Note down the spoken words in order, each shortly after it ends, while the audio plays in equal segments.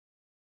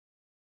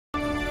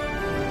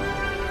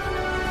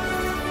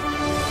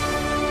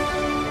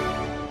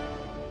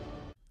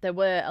there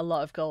were a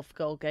lot of goal for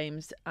goal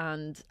games,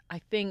 and I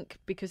think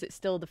because it's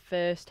still the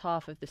first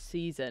half of the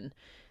season,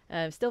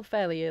 still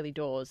fairly early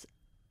doors,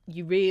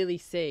 you really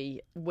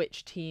see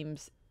which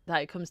teams,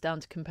 that it comes down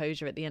to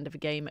composure at the end of a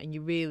game, and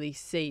you really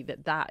see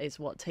that that is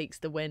what takes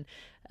the win,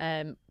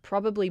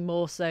 probably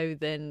more so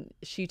than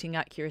shooting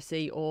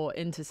accuracy or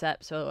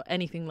intercepts or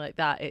anything like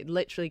that. It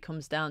literally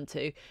comes down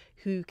to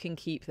who can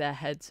keep their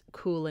heads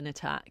cool in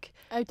attack.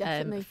 Oh,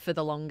 definitely. For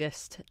the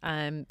longest,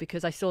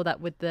 because I saw that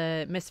with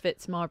the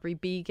Misfits Marbury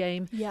B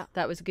game. Yeah,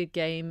 that was a good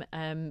game,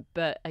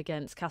 but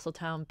against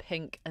Castletown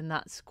Pink, and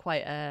that's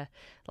quite a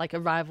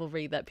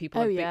rivalry that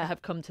people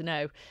have come to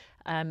know.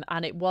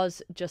 And it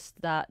was just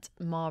that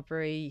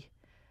Marbury,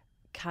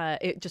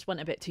 it just went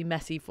a bit too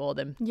messy for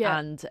them. Yeah.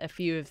 And a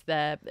few of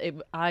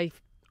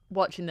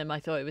watching them, I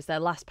thought it was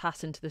their last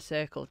pass into the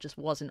circle just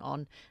wasn't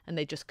on, and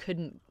they just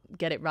couldn't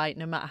get it right.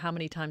 No matter how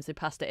many times they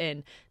passed it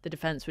in, the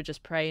defence were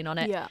just preying on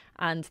it. Yeah.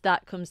 And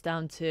that comes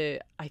down to,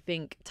 I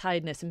think,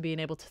 tiredness and being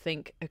able to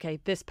think, okay,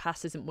 this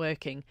pass isn't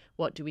working.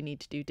 What do we need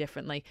to do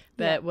differently?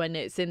 But when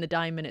it's in the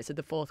dying minutes of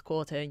the fourth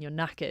quarter and you're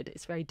knackered,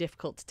 it's very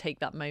difficult to take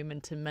that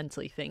moment and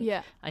mentally think,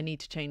 I need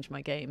to change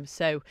my game.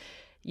 So,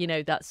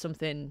 that's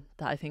something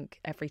that I think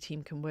every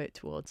team can work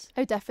towards.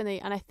 Oh,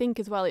 definitely. And I think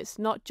as well, it's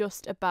not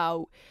just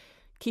about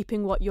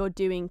keeping what you're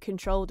doing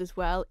controlled as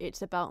well.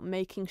 It's about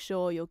making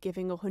sure you're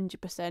giving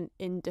 100%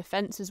 in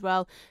defence as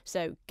well.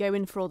 So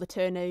going for all the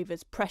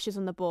turnovers, pressures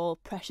on the ball,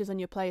 pressures on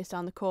your players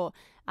down the court.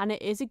 And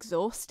it is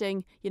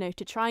exhausting, to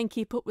try and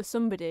keep up with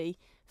somebody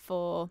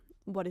for,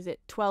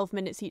 12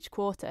 minutes each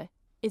quarter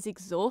is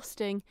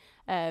exhausting.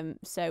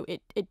 So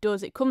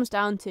it comes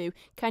down to,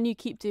 can you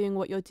keep doing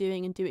what you're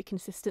doing and do it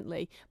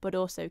consistently, but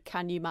also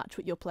can you match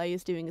what your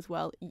player's doing as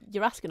well?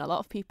 You're asking a lot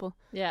of people.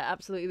 Yeah,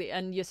 absolutely.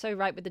 And you're so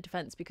right with the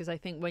defence, because I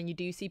think when you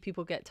do see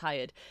people get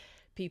tired,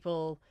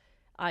 people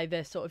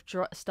either sort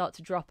of start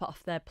to drop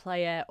off their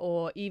player,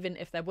 or even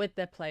if they're with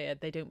their player,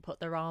 they don't put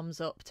their arms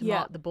up to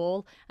mark the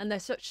ball. And they're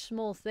such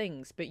small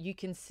things, but you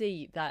can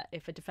see that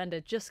if a defender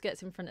just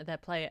gets in front of their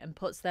player and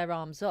puts their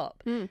arms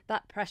up,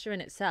 that pressure in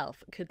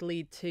itself could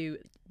lead to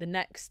the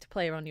next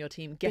player on your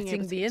team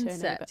getting the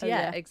intercept.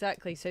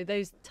 Exactly. So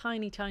those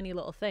tiny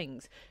little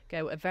things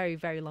go a very,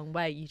 very long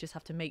way. You just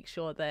have to make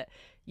sure that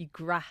you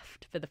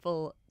graft for the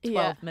full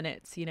 12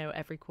 minutes,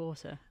 every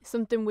quarter.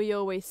 Something we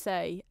always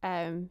say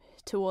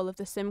to all of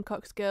the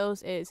Simcox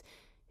girls is,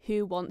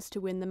 who wants to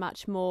win the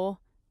match more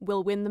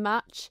will win the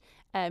match.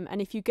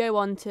 And if you go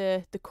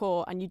onto the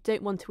court and you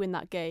don't want to win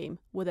that game,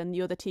 well, then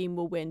the other team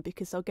will win,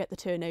 because they'll get the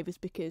turnovers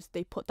because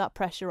they put that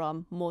pressure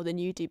on more than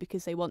you do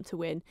because they want to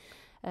win.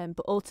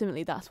 But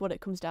ultimately, that's what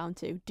it comes down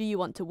to. Do you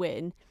want to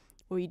win,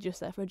 or are you just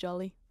there for a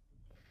jolly?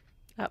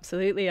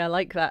 Absolutely, I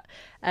like that.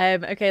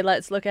 Okay,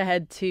 let's look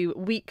ahead to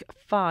week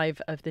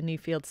 5 of the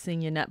Newfield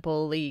Senior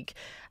Netball League.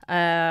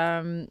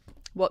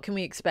 What can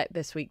we expect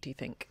this week, do you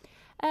think?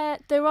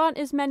 There aren't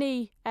as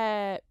many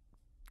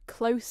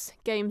close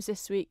games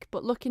this week,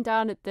 but looking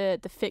down at the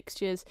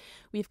fixtures,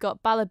 we've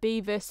got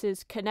Ballabee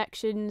versus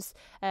Connections.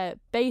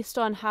 Based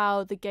on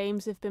how the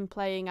games have been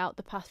playing out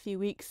the past few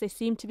weeks, they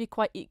seem to be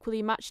quite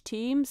equally matched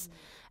teams.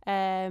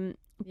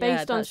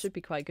 That should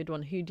be quite a good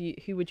one.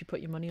 Who would you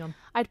put your money on?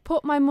 I'd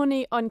put my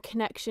money on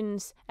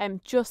Connections,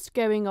 just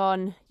going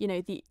on,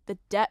 the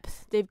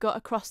depth they've got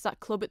across that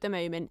club at the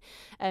moment.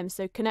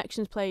 So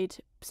Connections played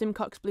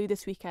Simcox Blue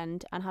this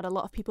weekend and had a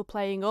lot of people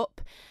playing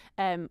up,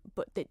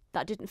 but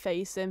that didn't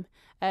faze them.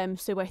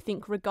 So I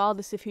think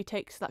regardless of who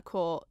takes that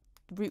court,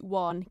 Route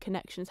 1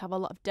 Connections have a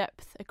lot of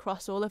depth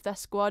across all of their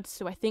squads,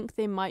 so I think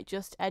they might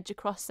just edge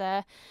across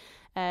there.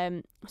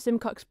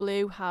 Simcox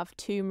Blue have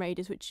Tomb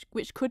Raiders,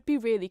 which could be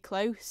really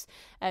close.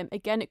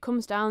 Again, it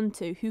comes down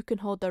to who can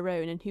hold their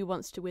own and who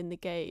wants to win the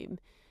game,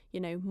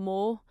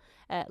 more.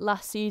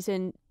 Last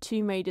season,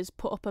 Tomb Raiders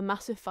put up a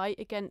massive fight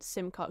against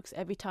Simcox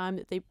every time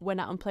that they went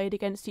out and played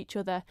against each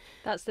other.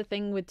 That's the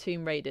thing with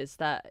Tomb Raiders,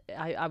 that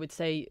I would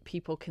say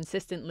people's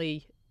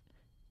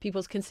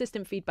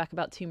consistent feedback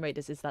about Tomb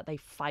Raiders is that they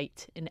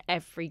fight in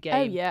every game.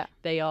 Oh, yeah.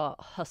 They are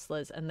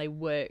hustlers and they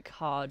work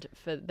hard.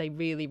 They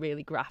really,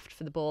 really graft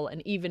for the ball.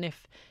 And even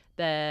if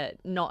they're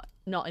not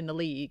in the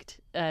league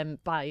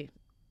by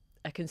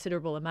a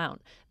considerable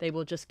amount, they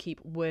will just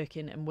keep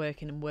working and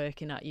working and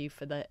working at you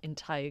for the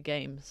entire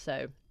game.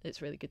 So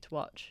it's really good to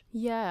watch.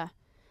 Yeah.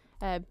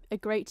 A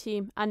great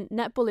team. And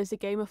netball is a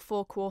game of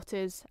 4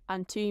 quarters,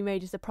 and Tomb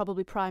Raiders are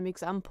probably prime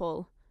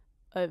example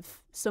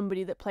of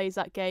somebody that plays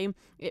that game.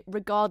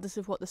 Regardless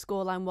of what the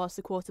scoreline was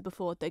the quarter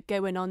before, they're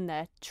going on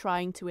there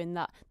trying to win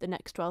the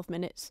next 12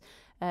 minutes.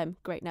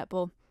 Great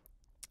netball.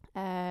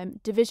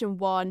 Division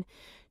 1,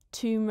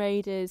 Tomb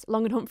Raiders,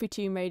 Long and Humphrey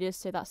Tomb Raiders,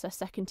 so that's their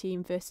second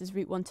team, versus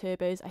Route 1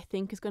 Turbos, I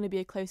think is going to be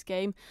a close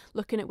game.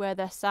 Looking at where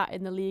they're sat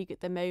in the league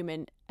at the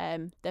moment,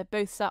 they're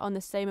both sat on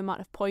the same amount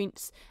of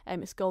points.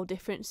 It's goal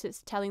difference.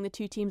 It's telling the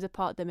two teams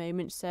apart at the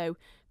moment, so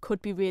could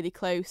be really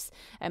close.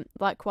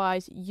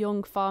 Likewise,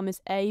 Young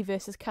Farmers A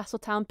versus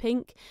Castletown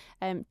Pink,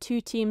 two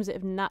teams that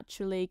have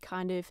naturally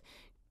kind of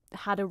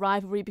had a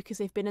rivalry because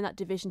they've been in that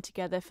division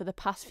together for the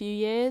past few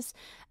years.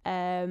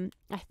 I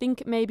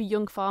think maybe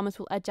Young Farmers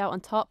will edge out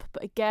on top,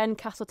 but again,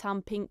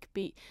 Castletown Pink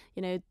beat,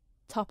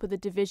 top of the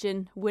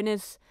division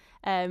winners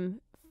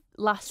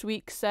last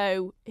week,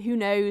 so who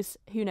knows.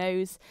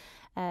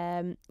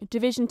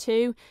 Division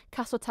 2,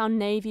 Castletown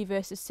Navy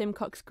versus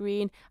Simcox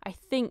Green. I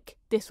think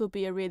this will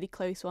be a really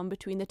close one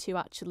between the two,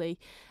 actually.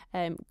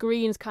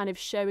 Green's kind of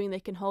showing they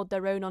can hold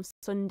their own on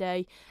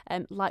Sunday.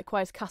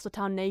 Likewise,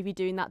 Castletown Navy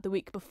doing that the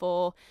week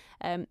before.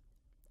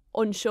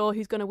 Unsure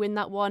who's going to win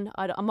that one.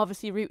 I'm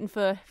obviously rooting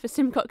for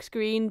Simcox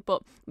Green,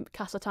 but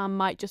Castletown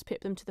might just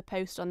pip them to the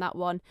post on that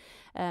one.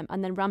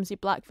 And then Ramsey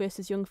Black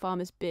versus Young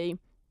Farmers B.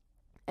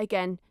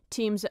 Again,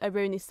 teams that are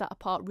only sat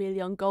apart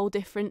really on goal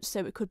difference,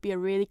 so it could be a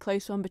really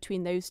close one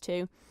between those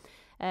two.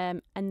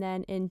 And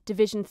then in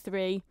Division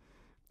 3,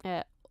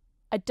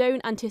 I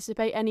don't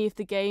anticipate any of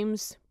the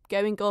games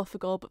going goal for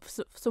goal, but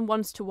for some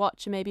ones to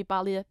watch are maybe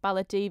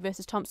Balladee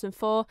versus Thompson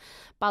 4.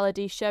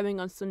 Balladee showing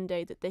on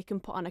Sunday that they can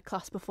put on a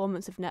class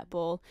performance of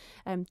netball.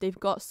 They've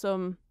got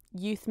some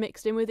youth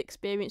mixed in with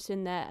experience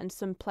in there, and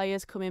some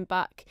players coming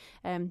back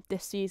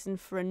this season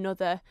for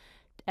another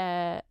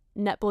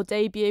netball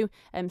debut.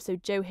 So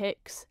Joe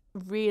Hicks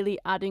really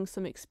adding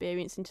some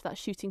experience into that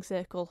shooting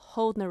circle,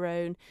 holding her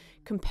own,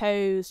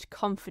 composed,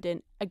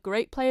 confident, a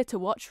great player to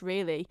watch,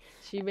 really.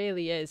 She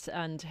really is,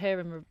 and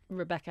her and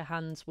Rebecca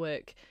Hands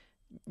work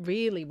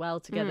really well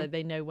together.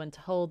 They know when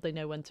to hold, they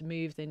know when to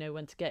move, they know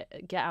when to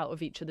get out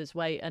of each other's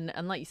way, and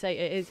like you say,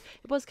 it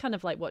was kind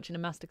of like watching a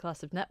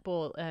masterclass of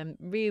netball.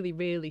 Really,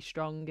 really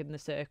strong in the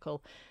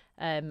circle,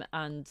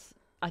 and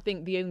I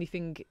think the only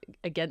thing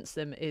against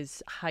them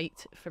is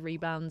height for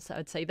rebounds.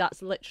 I'd say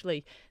that's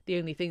literally the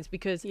only things,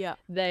 because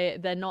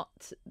they're not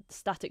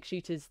static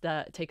shooters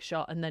that take a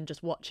shot and then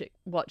just watch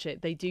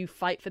it. They do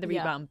fight for the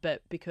rebound,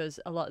 but because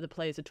a lot of the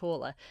players are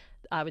taller,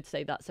 I would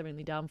say that's their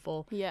only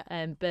downfall.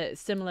 But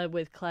similar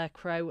with Claire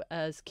Crow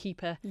as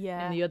keeper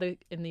in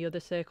the other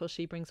circle,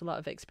 she brings a lot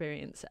of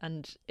experience,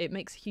 and it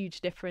makes a huge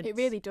difference. It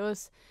really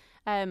does.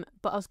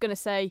 But I was going to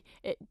say,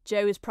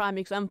 Jo is prime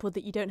example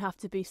that you don't have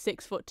to be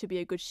 6 foot to be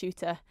a good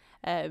shooter.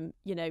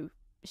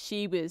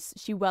 She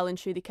well and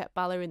truly kept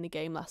Bala in the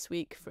game last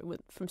week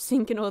from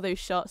sinking all those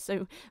shots.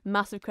 So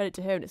massive credit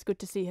to her, and it's good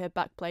to see her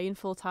back playing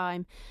full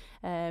time.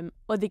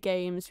 Other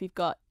games, we've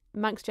got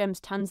Manx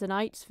Gems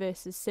Tanzanites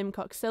versus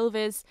Simcox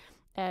Silvers.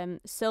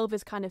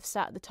 Silvers kind of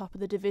sat at the top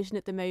of the division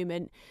at the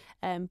moment,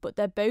 but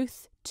they're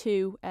both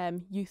two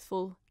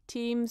youthful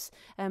teams,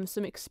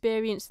 some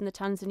experience in the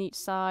Tanzanite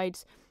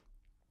sides.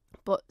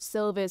 But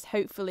Silvers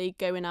hopefully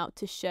going out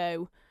to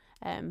show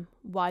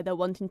why they're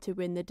wanting to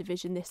win the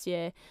division this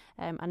year.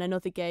 And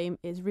another game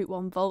is Route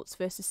 1 Volts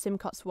versus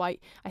Simcox White.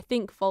 I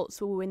think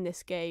Volts will win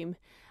this game,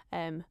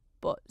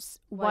 but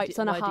White's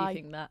on a high. Why do you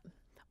think that?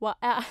 Well,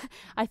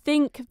 I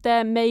think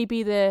they're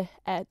maybe the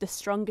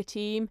stronger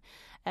team,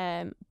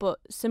 but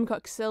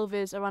Simcox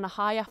Silvers are on a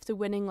high after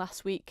winning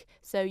last week.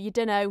 So you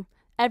don't know.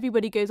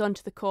 Everybody goes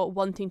onto the court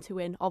wanting to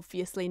win,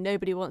 obviously.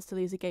 Nobody wants to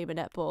lose a game of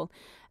netball.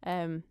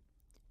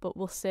 But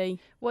we'll see.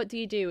 What do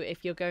you do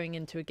if you're going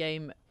into a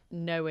game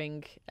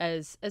knowing,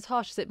 as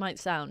harsh as it might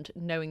sound,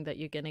 knowing that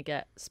you're going to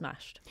get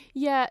smashed?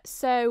 Yeah,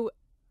 so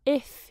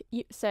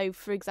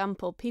for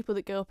example, people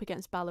that go up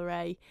against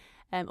Ballarat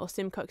or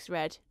Simcox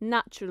Red,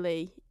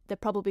 naturally they're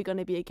probably going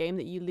to be a game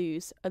that you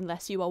lose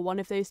unless you are one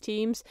of those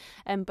teams.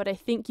 But I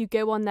think you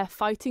go on there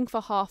fighting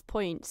for half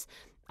points,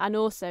 and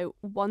also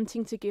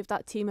wanting to give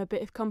that team a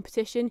bit of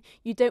competition.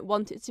 You don't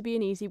want it to be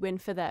an easy win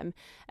for them.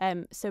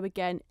 So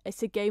again,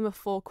 it's a game of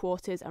 4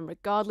 quarters, and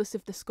regardless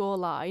of the score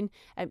line,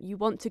 you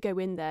want to go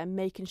in there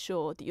making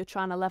sure that you're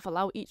trying to level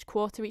out each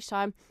quarter each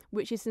time,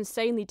 which is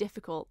insanely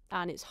difficult,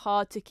 and it's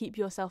hard to keep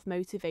yourself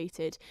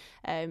motivated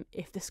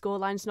if the score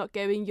line's not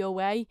going your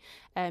way.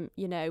 In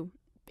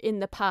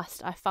the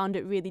past, I found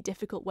it really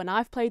difficult when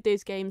I've played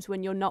those games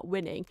when you're not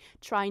winning,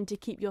 trying to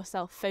keep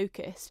yourself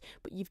focused.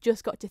 But you've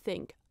just got to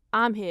think,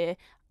 I'm here,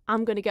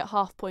 I'm going to get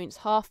half points.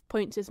 Half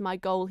points is my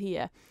goal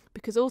here,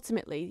 because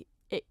ultimately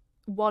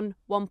one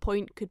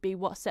point could be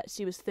what sets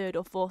you as 3rd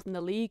or 4th in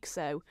the league.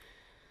 So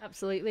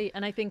absolutely.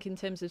 And I think in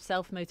terms of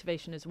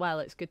self-motivation as well,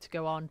 it's good to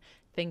go on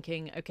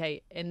thinking,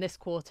 okay, in this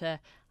quarter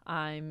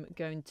I'm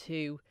going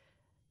to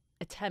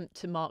attempt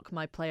to mark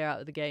my player out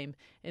of the game.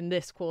 In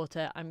this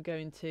quarter I'm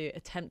going to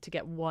attempt to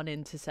get 1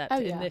 intercept.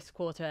 In this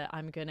quarter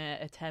I'm going to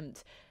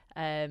attempt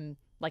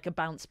like a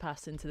bounce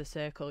pass into the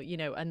circle,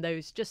 and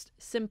those just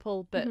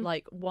simple but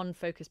like one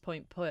focus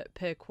point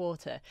per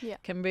quarter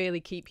can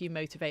really keep you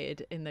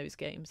motivated in those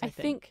games. I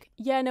think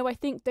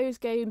those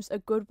games are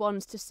good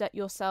ones to set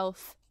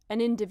yourself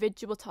an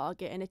individual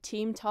target and a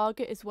team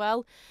target as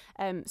well.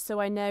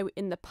 So I know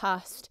in the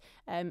past,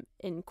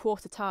 in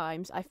quarter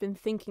times, I've been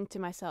thinking to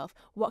myself,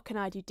 what can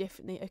I do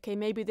differently? Okay,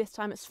 maybe this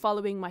time it's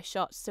following my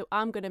shots, so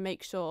I'm going to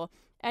make sure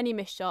any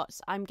missed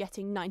shots, I'm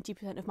getting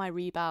 90% of my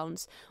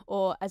rebounds.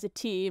 Or as a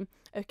team,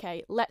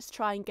 okay, let's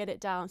try and get it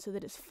down so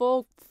that it's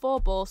four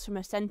balls from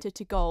a centre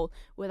to goal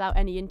without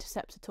any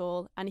intercepts at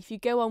all. And if you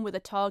go on with a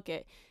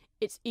target,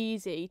 it's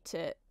easy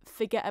to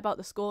forget about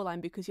the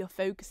scoreline because you're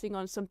focusing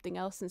on something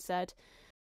else instead.